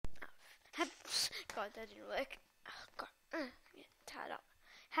God, that didn't work. Oh God, I'm getting tied up.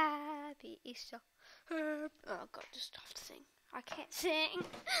 Happy Easter. Oh God, just have to sing. I can't sing.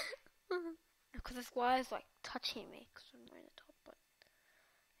 Because this wire's like touching me because I'm wearing the top, but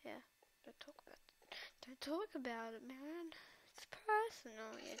yeah, don't talk about it, man. It's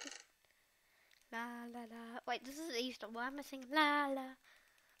personal. Yeah, just la la la. Wait, this is Easter. Why am I singing la la?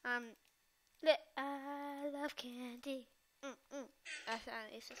 I love candy. That's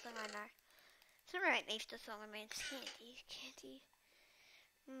an Easter song I know. It's not really an Easter song. I mean, it's candy.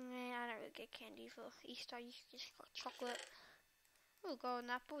 I don't really get candy for Easter. You just got chocolate. Oh, golden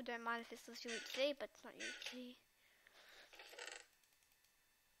apple. Don't mind if it's UHC, but it's not UHC.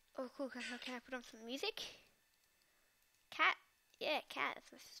 Oh, cool. Can I put on some music? Cat? Yeah, Cat.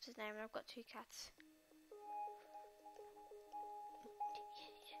 That's my sister's name, and I've got 2 cats.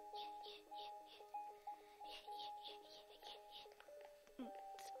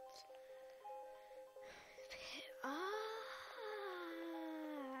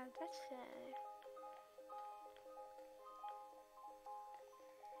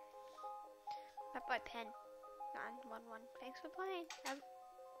 That's my pen. 911. Thanks for playing.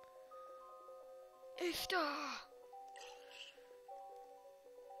 Easter.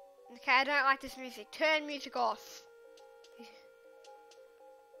 Okay, I don't like this music. Turn music off.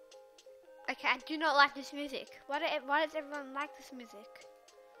 Okay, I do not like this music. Why does everyone like this music?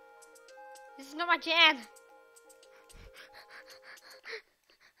 This is not my jam.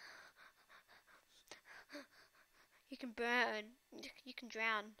 You can burn. You can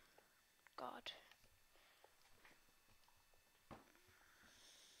drown. God.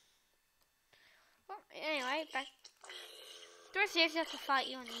 Well, anyway, back. Do I seriously have to fight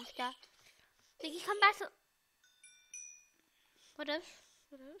you on Easter? Did you come back to... What else?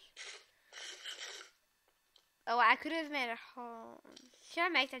 Oh, I could have made a whole... Should I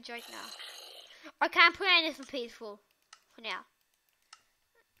make that joke now? I can't put in this for peaceful. For now.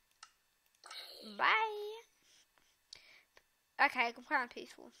 Bye. Okay, I can put on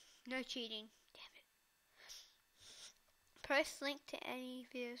peaceful. No cheating. Damn it. Post link to any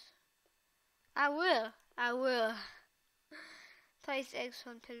videos. I will. Place eggs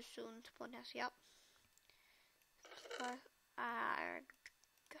on pedestal and spawn house. Yep. God,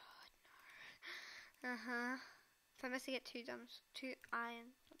 no. So I must get 2 diamonds. 2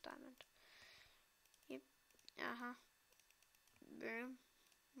 iron, not diamond. Yep. Boom.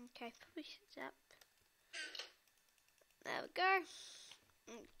 Okay, push it up. There we go.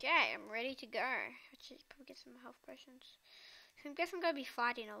 Okay, I'm ready to go. I should probably get some health potions. So I guess I'm gonna be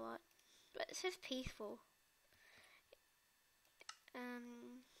fighting a lot. But it says peaceful.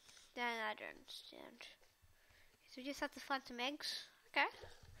 Then I don't understand. So we just have to find some eggs. Okay.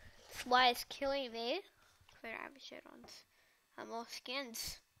 This wire is killing me. I don't have a shirt on. And more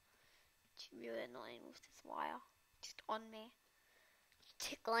skins. It's really annoying with this wire. Just on me.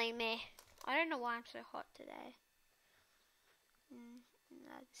 Tickling me. I don't know why I'm so hot today.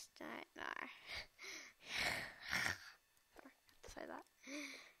 No, just don't know. Sorry, I have to say that.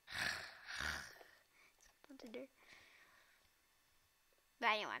 It's fun to do.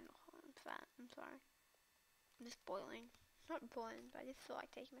 But anyway, I'm fat. I'm sorry. I'm just boiling. Not boiling, but I just feel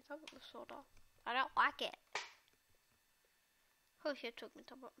like taking my top off the soda. I don't like it. Oh shit, took my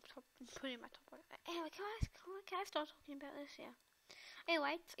top off. Putting my top on. Anyway, can I start talking about this? Yeah.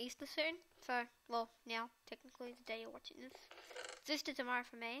 Anyway, it's Easter soon. So, well, now, technically, the day you're watching this. It's Easter tomorrow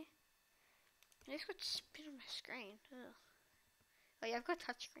for me. I just got spit on my screen. Ugh. Oh yeah, I've got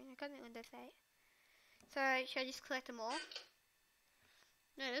touchscreen. I got it in Windows 8. So, should I just collect them all?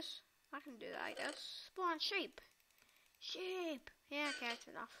 Notice, I can do that, I guess. Spawn sheep. Sheep. Yeah, okay, that's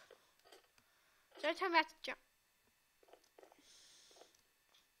enough. Don't tell me I have to jump.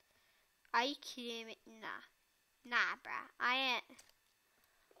 Are you kidding me? Nah, bruh. I ain't.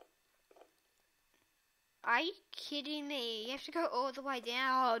 Are you kidding me? You have to go all the way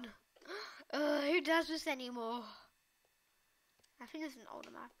down. Who does this anymore? I think this is an older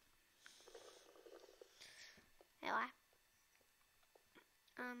map. Anyway.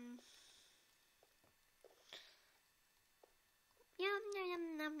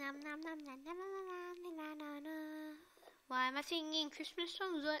 Why am I singing Christmas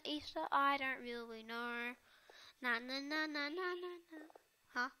songs on Easter? I don't really know. Na na na na na na na.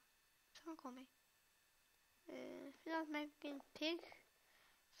 Huh? Someone call me. Feel like maybe a pig.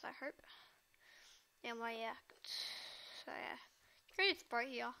 So I hope. Anyway, yeah. So yeah. Creative spot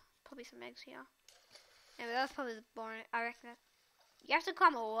here. Probably some eggs here. Anyway, that's probably the boring. I reckon that. You have to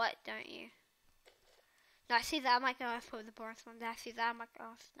climb a lot, don't you? No, I see that. I'm like, oh, that's probably the boring one. I see that. I'm like,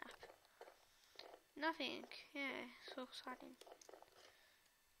 oh, snap. Nothing. Yeah, so exciting.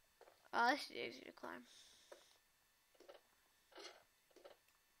 Oh, this is easy to climb.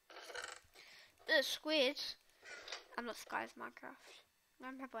 The squids. I'm not Sky's Minecraft. I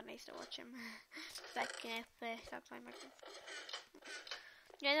remember when I used to watch him. Like, start playing Minecraft.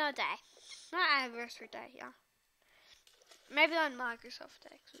 Yeah, no day. Not anniversary day, yeah. Maybe on Microsoft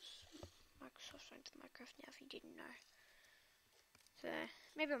Day, because Microsoft's into Minecraft now, if you didn't know. So,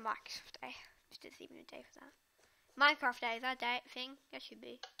 maybe on Microsoft Day. Just there's even a day for that. Minecraft Day, is that a day thing? That should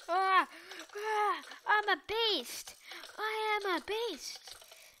be. Ah! Ah! I'm a beast! I am a beast!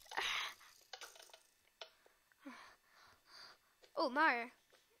 Oh, Mario.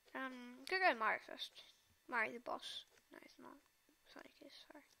 Go to Mario first. Mario the boss. No, it's not. Sonic is,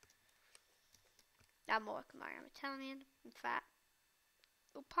 sorry. I'm more like Mario. I'm Italian. I'm fat.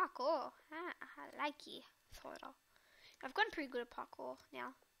 Oh, parkour. Ah, I like it. Sort of. I've gotten pretty good at parkour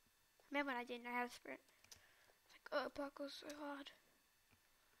now. Remember when I didn't know how to sprint? It's like, oh, parkour's so hard.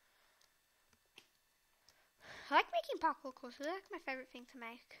 I like making parkour courses. They're like my favorite thing to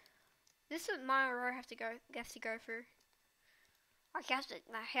make. This is what Mario has to go through. Like, he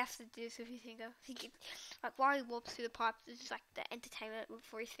has to do this with his finger. Like, while he warps through the pipes, it's just like the entertainment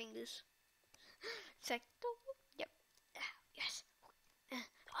for his fingers. It's like, yep, yes.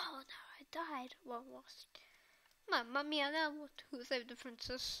 Oh no, I died. Well, lost. Mamma mia, who saved the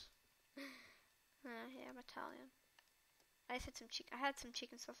princess? Yeah, I'm Italian. I had some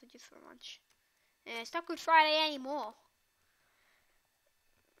chicken sausages for lunch. And it's not Good Friday anymore.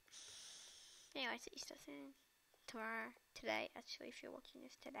 Anyway, it's Easter soon. Today, actually, if you're watching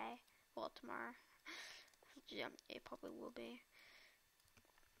this today, or tomorrow, it probably will be.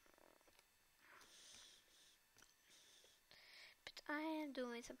 But I am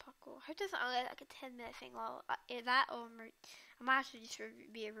doing some parkour. I hope there's only like a 10-minute thing, or that, or I might have to just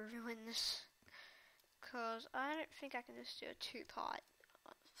be reviewing this, cause I don't think I can just do a 2-part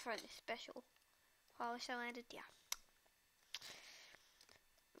for this special. I wish I landed, yeah.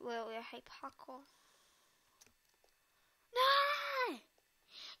 Well, I hate parkour. No!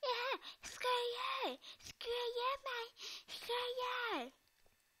 Yeah! Screw you! Screw you, mate! Screw you!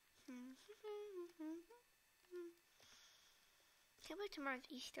 Can't believe tomorrow's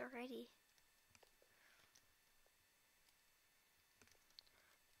Easter already.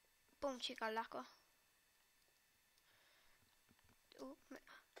 Boom, chica laka.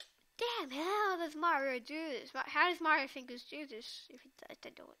 Damn, how does Mario do this? How does Mario fingers do this if they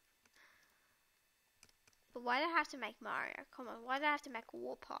do it? But why do I have to make Mario? Come on, why do I have to make a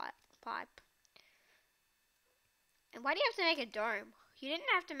war pipe? And why do you have to make a dome? You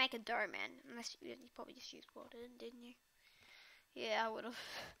didn't have to make a dome, man. Unless you probably just used water, didn't you? Yeah, I would have.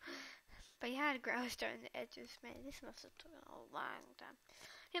 But you had to grow stone on the edges, man. This must have taken a long time.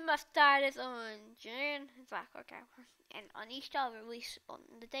 It must start as on June. It's like, okay. And on Easter, I'll release on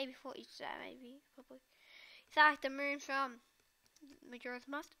the day before Easter, maybe, probably. It's like the moon from Majora's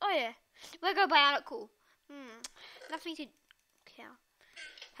Mask. Oh, yeah. Lego Bionicle. Nothing to. Yeah.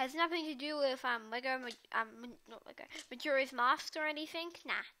 Has nothing to do with not Lego, Majora's Mask or anything.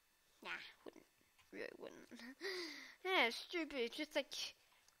 Nah, wouldn't. Yeah, it's stupid. It's just like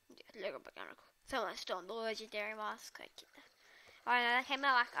Lego Bionicle. Someone stole the legendary mask. Like, I don't know, that came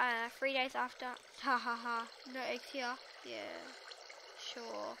out like, I don't know, 3 days after. Ha ha ha. No eggs here. Yeah.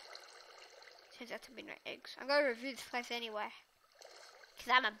 Sure. Turns out to be no eggs. I'm going to review this place anyway.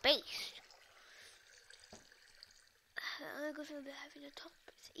 Because I'm a beast. The only good thing about having a top,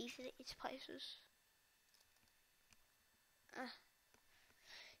 it's easy to eat places.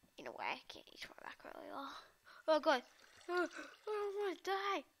 In a way, I can't eat right back really well. Oh god. Oh, I want to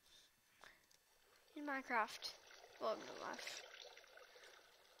die. In Minecraft. Well, in real life.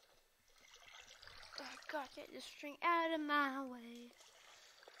 Oh god, get this string out of my way.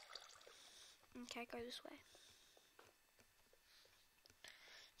 Okay, go this way.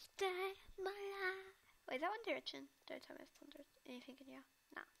 Stay my life. Wait, is that One Direction? Don't tell me it's One Direction. Anything in here?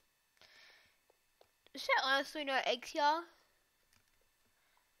 Nah. Is there honestly no eggs here?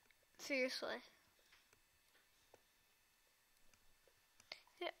 Seriously.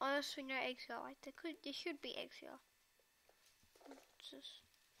 Is there honestly no eggs here? Like, there should be eggs here. What's this?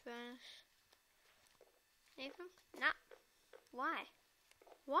 Furnace. Anything? Nah. Why?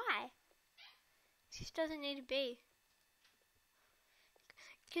 Why? It just doesn't need to be.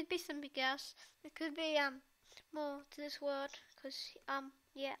 Could be something else. It could be more to this word, cause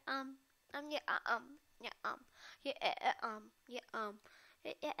yeah yum.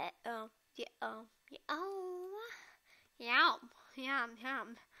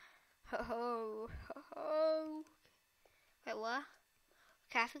 Ho. Wait, what?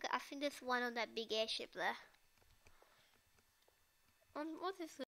 Okay, I think there's one on that big airship there. What's this?